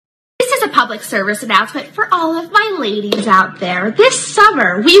Here's a public service announcement for all of my ladies out there. This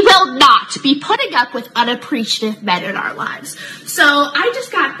summer, we will not be putting up with unappreciative men in our lives. So I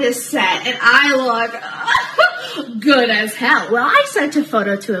just got this set, and I look good as hell. Well, I sent a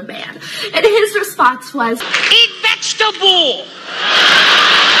photo to a man, and his response was, "Eat vegetable!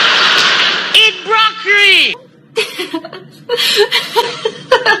 Eat broccoli!"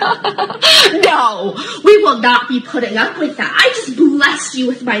 No, we will not be putting up with that. I just blessed you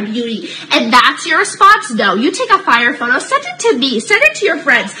with my beauty. And that's your response? No, you take a fire photo, send it to me, send it to your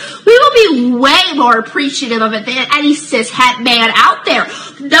friends. We will be way more appreciative of it than any cishet man out there.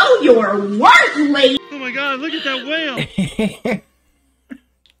 Know your worth, lady. Oh my God, look at that whale.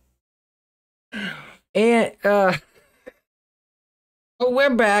 And,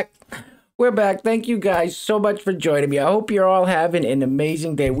 we're back. We're back. Thank you guys so much for joining me. I hope you're all having an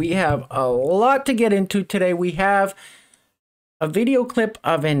amazing day. We have a lot to get into today. We have a video clip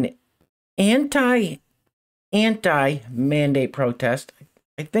of an anti-mandate protest.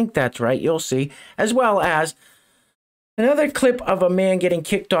 I think that's right. You'll see. As well as another clip of a man getting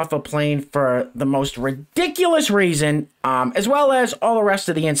kicked off a plane for the most ridiculous reason, as well as all the rest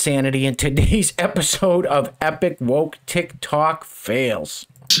of the insanity in today's episode of Epic Woke TikTok Fails.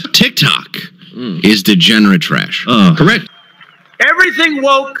 TikTok is degenerate trash. Correct. Everything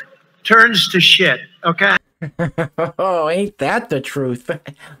woke turns to shit, okay? Oh, ain't that the truth?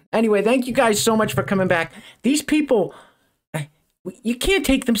 Anyway, thank you guys so much for coming back. These people, you can't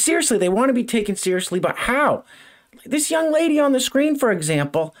take them seriously. They want to be taken seriously, but how? This young lady on the screen, for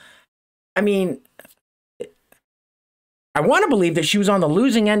example, I mean, I want to believe that she was on the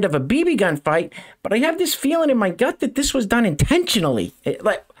losing end of a BB gun fight, but I have this feeling in my gut that this was done intentionally.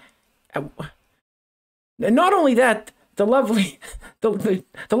 Not only that, the lovely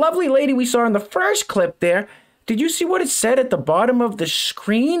lady we saw in the first clip there, did you see what it said at the bottom of the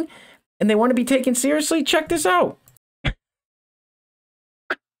screen? And they want to be taken seriously? Check this out.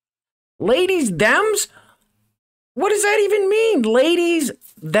 Ladies, thems? What does that even mean? Ladies,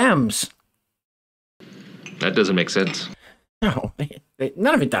 thems. That doesn't make sense. No,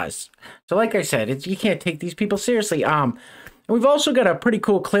 none of it does. So like I said, you can't take these people seriously. And we've also got a pretty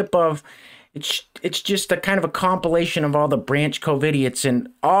cool clip of, it's just a kind of a compilation of all the branch COVIDians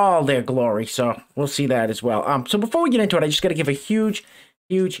in all their glory. So we'll see that as well. So before we get into it, I just got to give a huge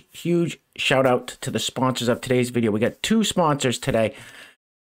shout out to the sponsors of today's video. We got two sponsors today.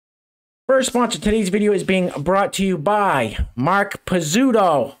 First sponsor of today's video is being brought to you by Mark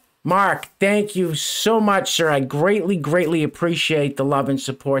Pizzuto. Mark, thank you so much, sir. I greatly appreciate the love and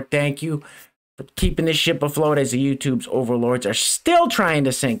support. Thank you for keeping this ship afloat as the YouTube's overlords are still trying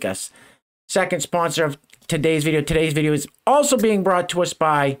to sink us. Second sponsor of today's video. Today's video is also being brought to us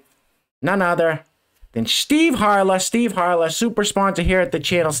by none other than Steve Harla. Steve Harla, super sponsor here at the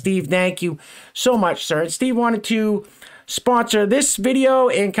channel. Steve, thank you so much, sir. And Steve wanted to sponsor this video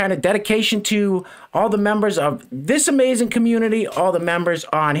in kind of dedication to all the members of this amazing community, all the members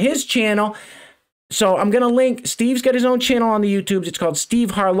on his channel. So I'm going to link, Steve's got his own channel on the YouTubes. It's called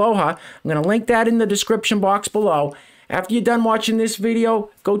Steve Harloha. I'm going to link that in the description box below. After you're done watching this video,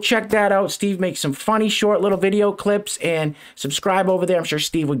 go check that out. Steve makes some funny short little video clips, and subscribe over there. I'm sure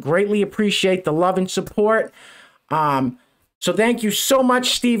Steve would greatly appreciate the love and support. So thank you so much,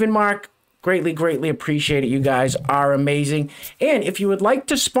 Steve and Mark. Greatly appreciate it. You guys are amazing. And if you would like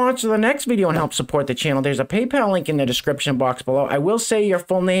to sponsor the next video and help support the channel, there's a PayPal link in the description box below. I will say your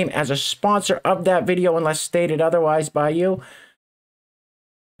full name as a sponsor of that video unless stated otherwise by you.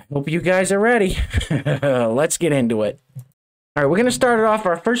 I hope you guys are ready. Let's get into it. All right, we're going to start it off.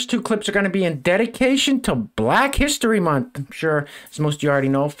 Our first two clips are going to be in dedication to Black History Month. I'm sure, as most of you already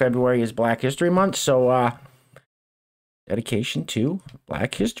know, February is Black History Month. So, dedication to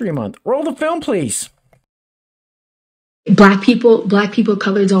Black History Month. Roll the film, please. Black people,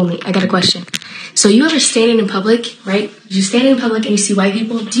 coloreds only. I got a question. So you ever standing in public, right? You're standing in public and you see white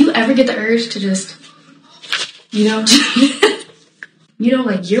people. Do you ever get the urge to just, like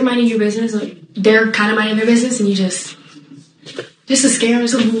you're minding your business, like they're kind of minding their business, and you just to scare them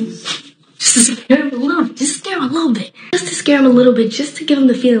just to scare them a little bit, just to scare them a little bit, just to give them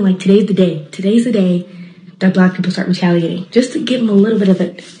the feeling like today's the day that Black people start retaliating, just to give them a little bit of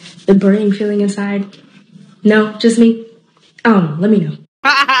the burning feeling inside. No, just me. I don't know. Let me know.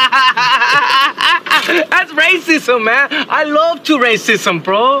 That's racism, man. I love to racism,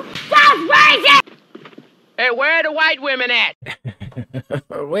 bro. That's racist! Hey, where are the white women at?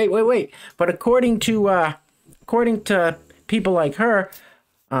 Wait. But according to people like her,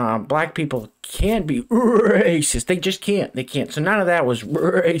 Black people can't be racist. They just can't. They can't. So none of that was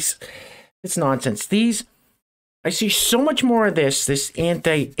race. It's nonsense. These I see so much more of this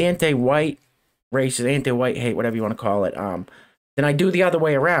anti-white racist, anti-white hate, whatever you want to call it, than I do the other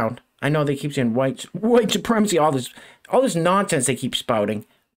way around. I know they keep saying white supremacy, all this nonsense they keep spouting,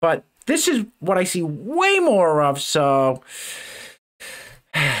 but this is what I see way more of. So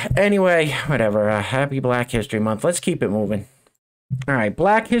anyway, whatever. Happy Black History Month. Let's keep it moving. All right,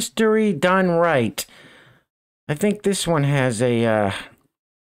 Black History done right. I think this one has a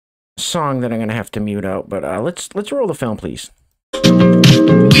song that I'm gonna have to mute out, but let's roll the film, please.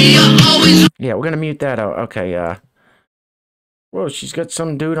 Yeah, we're gonna mute that out. Okay. Whoa, she's got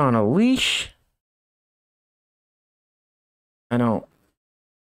some dude on a leash. I don't.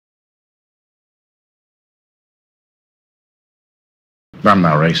 I'm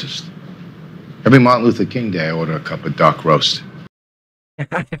not racist. Every Martin Luther King Day, I order a cup of dark roast.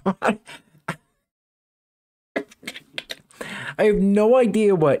 I have no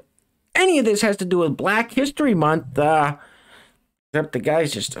idea what any of this has to do with Black History Month, except the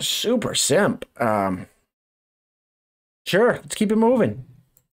guy's just a super simp. Sure, let's keep it moving.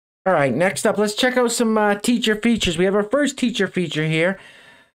 All right, next up, let's check out some teacher features. We have our first teacher feature here.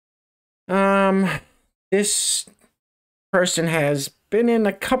 This person has been in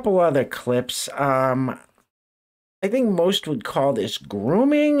a couple other clips. I think most would call this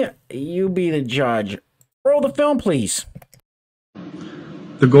grooming. You be the judge. Roll the film, please.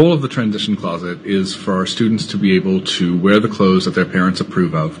 The goal of the transition closet is for our students to be able to wear the clothes that their parents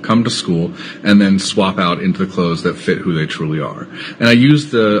approve of, come to school, and then swap out into the clothes that fit who they truly are. And I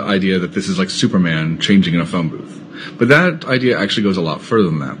use the idea that this is like Superman changing in a phone booth. But that idea actually goes a lot further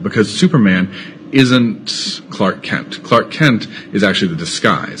than that, because Superman isn't Clark Kent. Clark Kent is actually the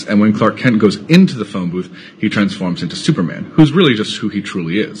disguise. And when Clark Kent goes into the phone booth, he transforms into Superman, who's really just who he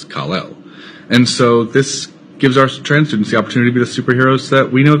truly is, Kal-El. And so this gives our trans students the opportunity to be the superheroes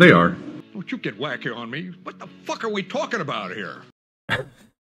that we know they are. Don't you get wacky on me. What the fuck are we talking about here?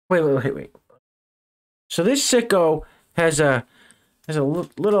 Wait. So this sicko has a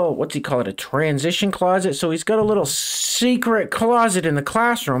little, what's he call it, a transition closet. So he's got a little secret closet in the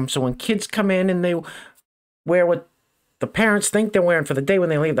classroom. So when kids come in and they wear what the parents think they're wearing for the day when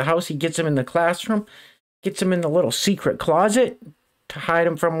they leave the house, he gets them in the classroom, gets them in the little secret closet to hide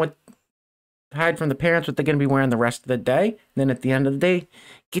them from the parents what they're going to be wearing the rest of the day. And then at the end of the day,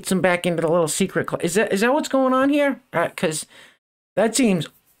 gets them back into the little secret closet. Is that what's going on here? Because that seems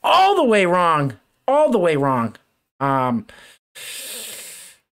all the way wrong. All the way wrong.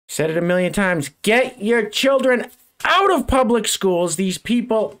 Said it a million times. Get your children out of public schools. These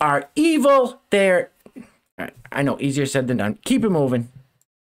people are evil. I know, easier said than done. Keep it moving.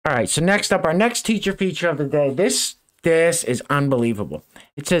 All right, so next up, our next teacher feature of the day. This is unbelievable.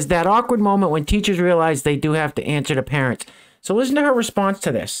 It says that awkward moment when teachers realize they do have to answer to parents. So listen to her response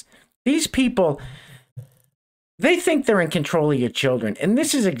to this. These people, they think they're in control of your children. And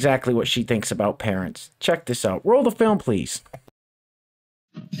this is exactly what she thinks about parents. Check this out. Roll the film, please.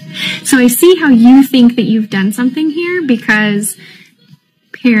 So I see how you think that you've done something here because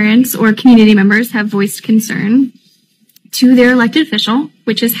parents or community members have voiced concern to their elected official,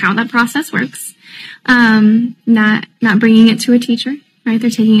 which is how that process works. Not bringing it to a teacher, right? They're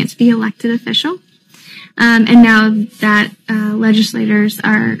taking it to the elected official. And now that legislators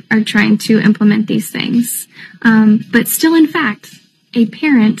are trying to implement these things. But still, in fact, a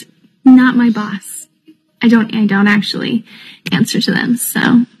parent, not my boss. I don't actually answer to them,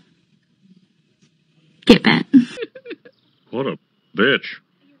 so get bent. What a bitch.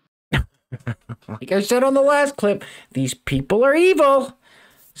 Like I said on the last clip, these people are evil.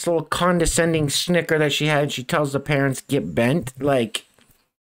 This little condescending snicker that she had, she tells the parents, get bent. Like,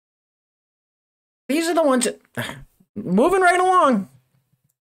 these are the ones that, moving right along.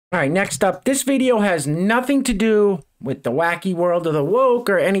 All right, next up, this video has nothing to do with the wacky world of the woke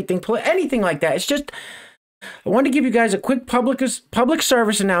or anything like that. It's just, I wanted to give you guys a quick public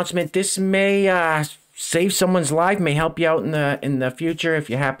service announcement. This may save someone's life, may help you out in the future if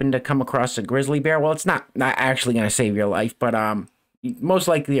you happen to come across a grizzly bear. Well, it's not actually going to save your life, but most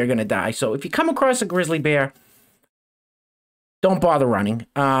likely you're going to die. So if you come across a grizzly bear, don't bother running.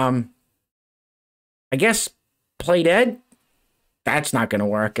 I guess play dead. That's not going to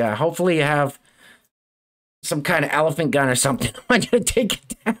work. Hopefully you have some kind of elephant gun or something. I'm going to take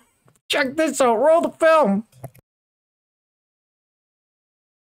it down. Check this out. Roll the film.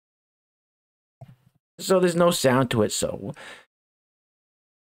 So there's no sound to it. So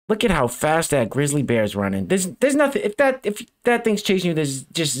look at how fast that grizzly bear is running. There's nothing. If that thing's chasing you, there's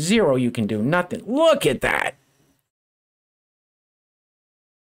just zero you can do. Nothing. Look at that.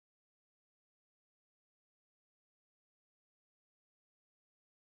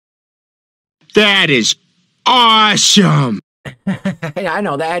 That is awesome. I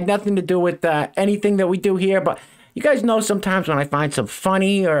know that had nothing to do with anything that we do here, but you guys know sometimes when I find some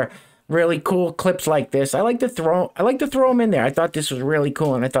funny or really cool clips like this, I like to throw them in there. I thought this was really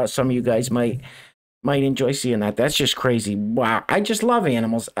cool, and I thought some of you guys might enjoy seeing that. That's just crazy. Wow, I just love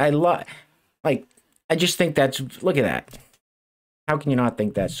animals. I just think look at that. How can you not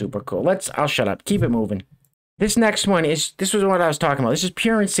think that's super cool? I'll shut up. Keep it moving. This next one this was what I was talking about. This is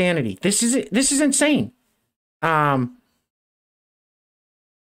pure insanity. This is insane.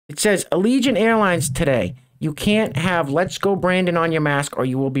 It says, Allegiant Airlines today, you can't have Let's Go Brandon on your mask or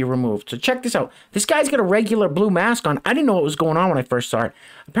you will be removed. So check this out. This guy's got a regular blue mask on. I didn't know what was going on when I first saw it.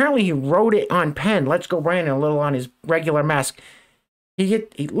 Apparently he wrote it on pen, Let's Go Brandon, a little on his regular mask. He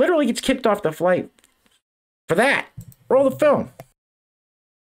literally gets kicked off the flight for that. Roll the film.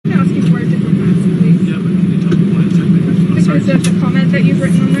 Can I ask you to wear a different mask, please? Yeah, but can you tell me why exactly? Because of the comment that you've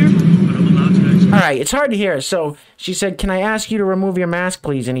written on there. All right, it's hard to hear. So she said, can I ask you to remove your mask,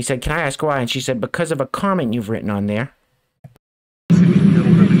 please? And he said, can I ask why? And she said, because of a comment you've written on there. So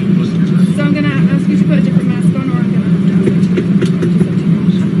I'm going to ask you to put a different mask on, or I'm going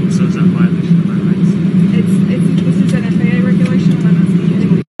to... So is that a violation of my rights? This is an FAA regulation, and I'm asking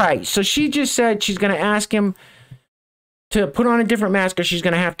you. All right, so she just said she's going to ask him to put on a different mask, or she's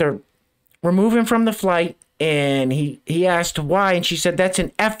going to have to remove him from the flight. And he asked why, and she said that's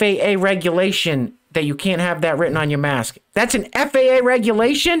an FAA regulation that you can't have that written on your mask. That's an FAA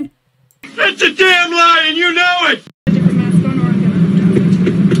regulation? That's a damn lie, and you know it! A different mask on, or I'm going to...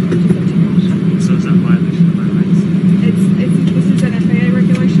 So is that a violation of my rights? This is an FAA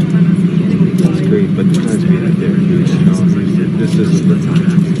regulation, and I'm asking you. That's great, but there has to be that regulation. This isn't the time.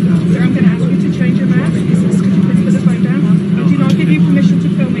 Sir, I'm going to ask you to change your mask. Could you please put the phone down? I do not give you permission to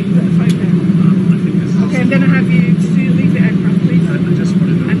film it. Put the phone down. Okay, I'm going to have you to leave the aircraft, please. I'm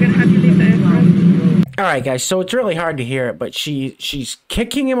going to have you leave the aircraft. All right, guys, so it's really hard to hear it, but she's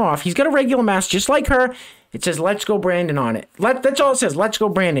kicking him off. He's got a regular mask just like her. It says, Let's Go Brandon on it. That's all it says, Let's Go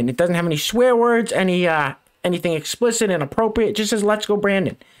Brandon. It doesn't have any swear words, anything explicit, inappropriate. It just says, Let's Go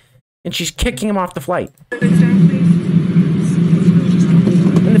Brandon. And she's kicking him off the flight. And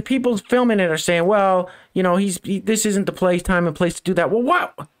the people filming it are saying, well, you know, this isn't the time and place to do that. Well,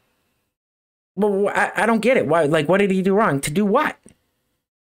 what? Well, I don't get it. Why? Like, what did he do wrong? To do what?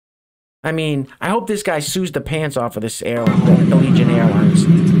 I mean, I hope this guy sues the pants off of this airline, the Allegiant Airlines.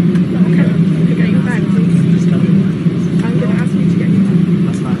 Okay, to get you back, please. I'm going to ask you to get you back.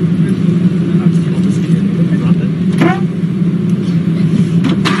 That's fine. I'll just drop it.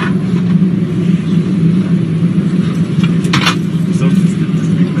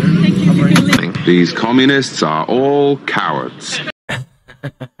 Thank you. These communists are all cowards.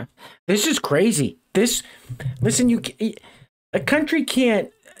 This is crazy. Listen, a country can't,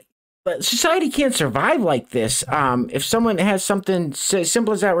 society can't survive like this. If someone has something as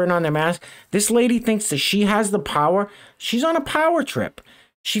simple as that written on their mask, this lady thinks that she has the power. She's on a power trip.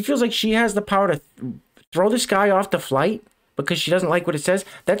 She feels like she has the power to throw this guy off the flight because she doesn't like what it says.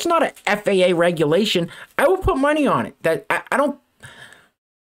 That's not an FAA regulation. I will put money on it. That I don't.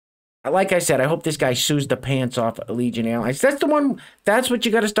 Like I said, I hope this guy sues the pants off Allegiant Airlines. That's what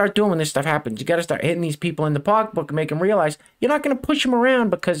you got to start doing when this stuff happens. You got to start hitting these people in the pocketbook and make them realize you're not going to push them around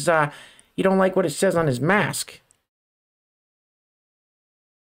because you don't like what it says on his mask.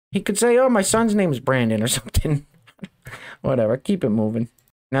 He could say, oh, my son's name is Brandon or something. Whatever, keep it moving.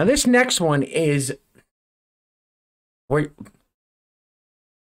 Now, this next one is...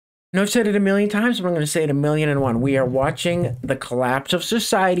 I've said it a million times, but I'm going to say it 1,000,001. We are watching the collapse of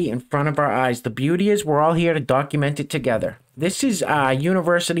society in front of our eyes. The beauty is we're all here to document it together. This is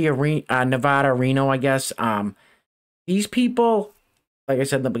University of Nevada, Reno, I guess. These people, like I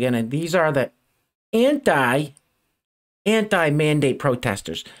said in the beginning, these are the anti-mandate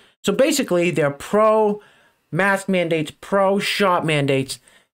protesters. So basically, they're pro-mask mandates, pro-shot mandates.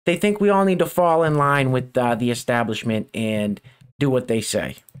 They think we all need to fall in line with the establishment and do what they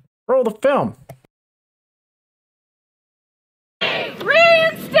say. Roll the film. Reinstate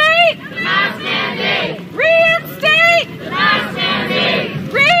the mask mandate! Reinstate the mask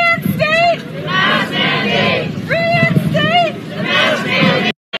mandate! Reinstate the mask mandate! Reinstate the mask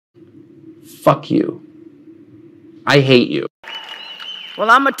mandate! Fuck you. I hate you. Well,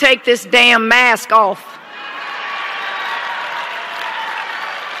 I'm gonna take this damn mask off.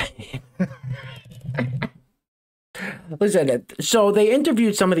 Listen, so they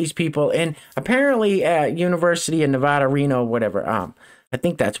interviewed some of these people, and apparently at University of Nevada, Reno, whatever, I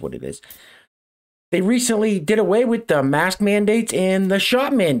think that's what it is. They recently did away with the mask mandates and the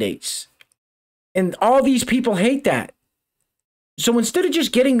shot mandates. And all these people hate that. So instead of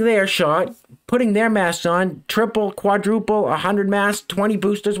just getting their shot, putting their masks on, triple, quadruple, 100 masks, 20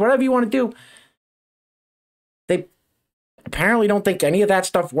 boosters, whatever you want to do, they apparently don't think any of that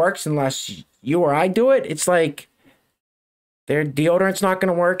stuff works unless you or I do it. It's like their deodorant's not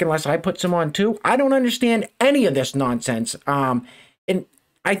going to work unless I put some on too. I don't understand any of this nonsense. And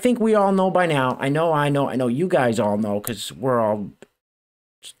I think we all know by now. I know you guys all know because we're all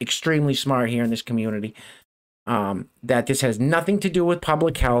extremely smart here in this community. That this has nothing to do with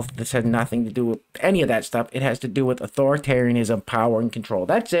public health. This has nothing to do with any of that stuff. It has to do with authoritarianism, power, and control.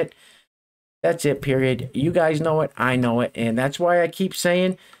 That's it. That's it, period. You guys know it. I know it. And that's why I keep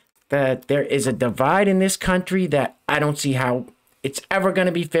saying that there is a divide in this country that I don't see how it's ever going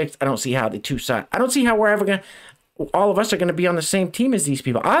to be fixed. I don't see how the two sides, I don't see how we're ever going to, all of us are going to be on the same team as these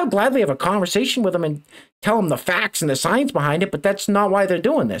people. I'll gladly have a conversation with them and tell them the facts and the science behind it, but that's not why they're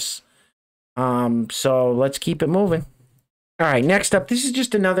doing this. So let's keep it moving. All right, next up, this is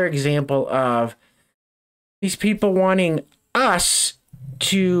just another example of these people wanting us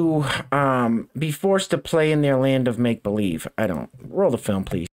to be forced to play in their land of make-believe. I don't. Roll the film,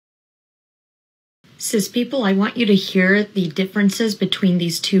 please. Cis people, I want you to hear the differences between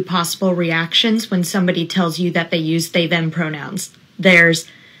these two possible reactions when somebody tells you that they use they, them pronouns. There's,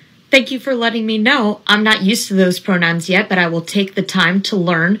 thank you for letting me know. I'm not used to those pronouns yet, but I will take the time to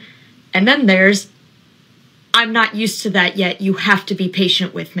learn. And then there's, I'm not used to that yet. You have to be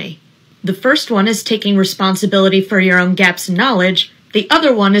patient with me. The first one is taking responsibility for your own gaps in knowledge. The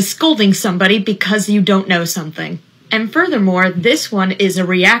other one is scolding somebody because you don't know something. And furthermore, this one is a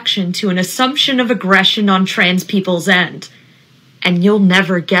reaction to an assumption of aggression on trans people's end. And you'll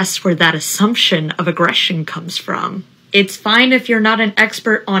never guess where that assumption of aggression comes from. It's fine if you're not an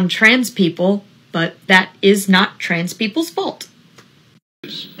expert on trans people, but that is not trans people's fault.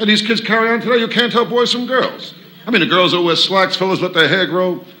 And these kids carry on today, you can't tell boys from girls. I mean, the girls that wear slacks, fellas let their hair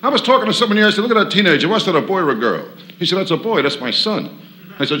grow. I was talking to someone here, I said, look at that teenager, what's that, a boy or a girl? He said, that's a boy, that's my son.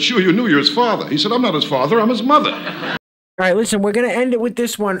 I said, sure, you knew you're his father. He said, I'm not his father, I'm his mother. All right, listen, we're going to end it with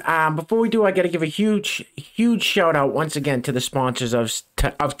this one. Before we do, I got to give a huge shout out once again to the sponsors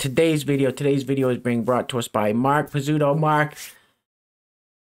of today's video. Today's video is being brought to us by Mark Pizzuto. Mark,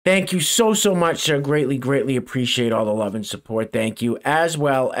 thank you so much, sir. Greatly appreciate all the love and support. Thank you. As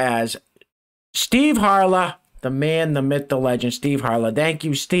well as Steve Harla, the man, the myth, the legend, Steve Harla. Thank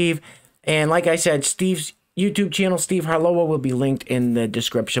you, Steve. And like I said, Steve's YouTube channel, Steve Harloa, will be linked in the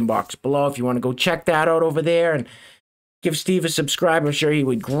description box below. If you want to go check that out over there and give Steve a subscribe, I'm sure he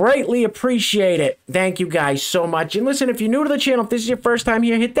would greatly appreciate it. Thank you guys so much. And listen, if you're new to the channel, if this is your first time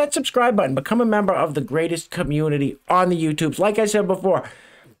here, hit that subscribe button. Become a member of the greatest community on the YouTubes. Like I said before,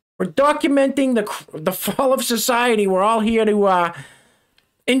 we're documenting the fall of society. We're all here to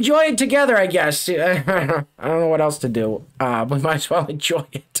enjoy it together, I guess. I don't know what else to do. We might as well enjoy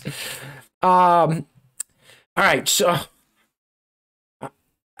it. All right, so I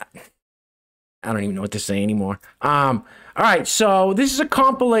don't even know what to say anymore. All right, so this is a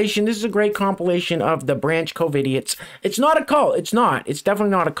compilation. This is a great compilation of the Branch COVIDians. It's not a cult. It's not. It's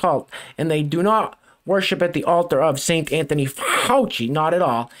definitely not a cult. And they do not worship at the altar of St. Anthony Fauci, not at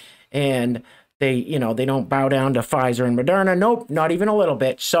all. And they, you know, they don't bow down to Pfizer and Moderna. Nope, not even a little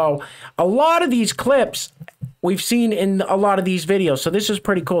bit. So a lot of these clips we've seen in a lot of these videos. So this is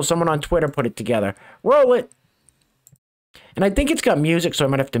pretty cool. Someone on Twitter put it together. Roll it. And I think it's got music, so I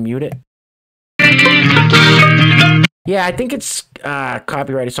might have to mute it. Yeah, I think it's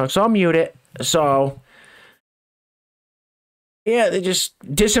copyrighted song, so I'll mute it. So, yeah, they just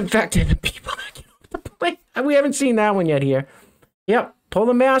disinfected the people that get off the plane. We haven't seen that one yet here. Yep, pull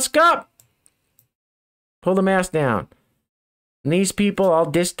the mask up. Pull the mask down. And these people all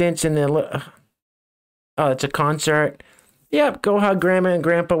distance in their... Oh, it's a concert. Yep, go hug Grandma and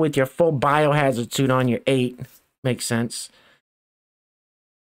Grandpa with your full biohazard suit on. You're 8. Makes sense.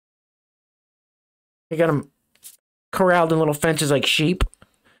 You got them corralled in little fences like sheep.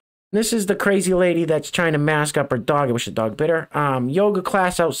 This is the crazy lady that's trying to mask up her dog. I wish the dog bit her. Yoga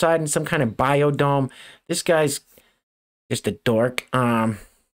class outside in some kind of biodome. This guy's just a dork. All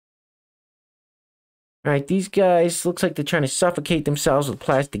right, these guys looks like they're trying to suffocate themselves with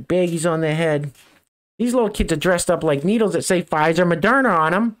plastic baggies on their head. These little kids are dressed up like needles that say Pfizer, Moderna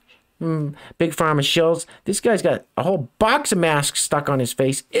on them. Big Pharma shills. This guy's got a whole box of masks stuck on his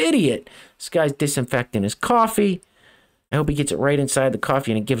face. Idiot. This guy's disinfecting his coffee. I hope he gets it right inside the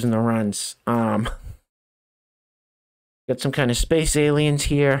coffee and it gives him the runs. Got some kind of space aliens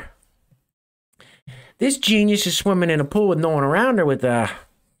here. This genius is swimming in a pool with no one around her with a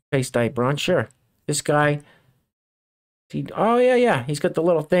face diaper on. Sure. This guy. Oh, yeah. He's got the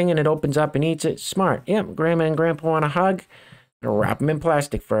little thing and it opens up and eats it. Smart. Yep. Grandma and Grandpa want a hug. Gotta wrap them in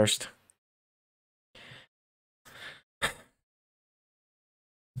plastic first.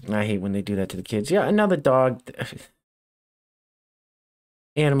 I hate when they do that to the kids. Yeah, another dog.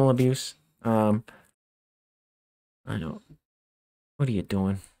 Animal abuse. I don't. What are you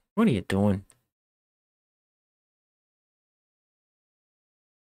doing? What are you doing?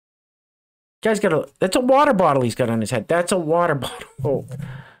 Guy's got a. That's a water bottle he's got on his head. That's a water bottle. Oh.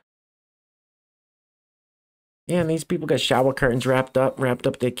 Yeah, and these people got shower curtains wrapped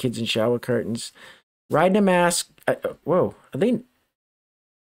up their kids in shower curtains. Riding a mask. Whoa, are they?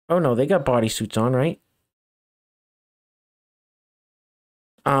 Oh no, they got bodysuits on, right?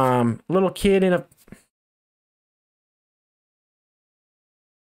 Little kid in a.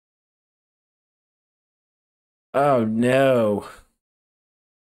 Oh no.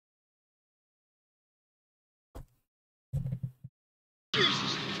 What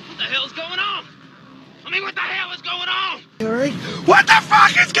the hell's going on? I mean, what the hell is going on? What the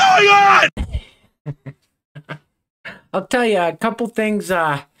fuck is going on? I'll tell you a couple things.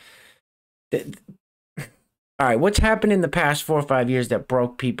 All right, what's happened in the past 4 or 5 years that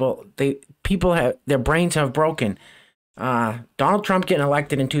broke people? People have their brains have broken. Donald Trump getting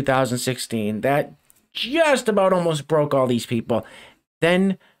elected in 2016, that just about almost broke all these people.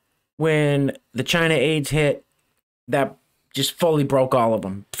 Then when the China AIDS hit, that just fully broke all of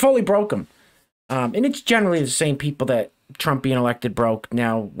them. Fully broke them. And it's generally the same people that Trump being elected broke.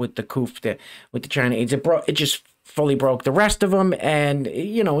 Now with the coup, with the China AIDS, it just fully broke the rest of them. And,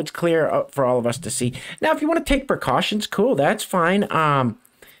 you know, it's clear for all of us to see. Now, if you want to take precautions, cool, that's fine.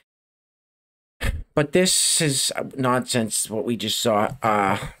 But this is nonsense, what we just saw,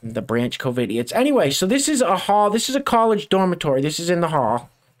 the branch COVIDians. Anyway, so this is a hall. This is a college dormitory. This is in the hall.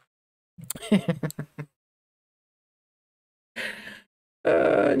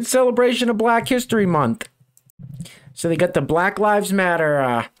 In celebration of Black History Month. So they got the Black Lives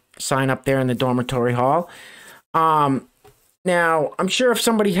Matter sign up there in the dormitory hall. Now, I'm sure if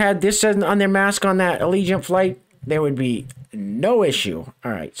somebody had this on their mask on that Allegiant flight, there would be no issue.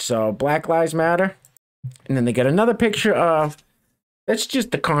 All right, so Black Lives Matter. And then they got another picture of, that's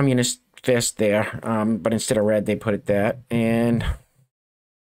just the communist fist there. But instead of red, they put it that. And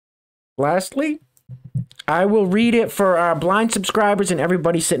lastly, I will read it for our blind subscribers and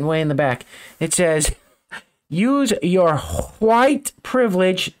everybody sitting way in the back. It says, use your white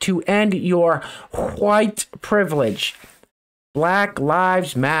privilege to end your white privilege. Black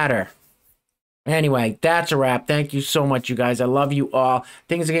Lives Matter. Anyway, that's a wrap. Thank you so much, you guys. I love you all.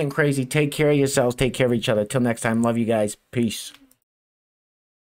 Things are getting crazy. Take care of yourselves. Take care of each other. Till next time, love you guys. Peace.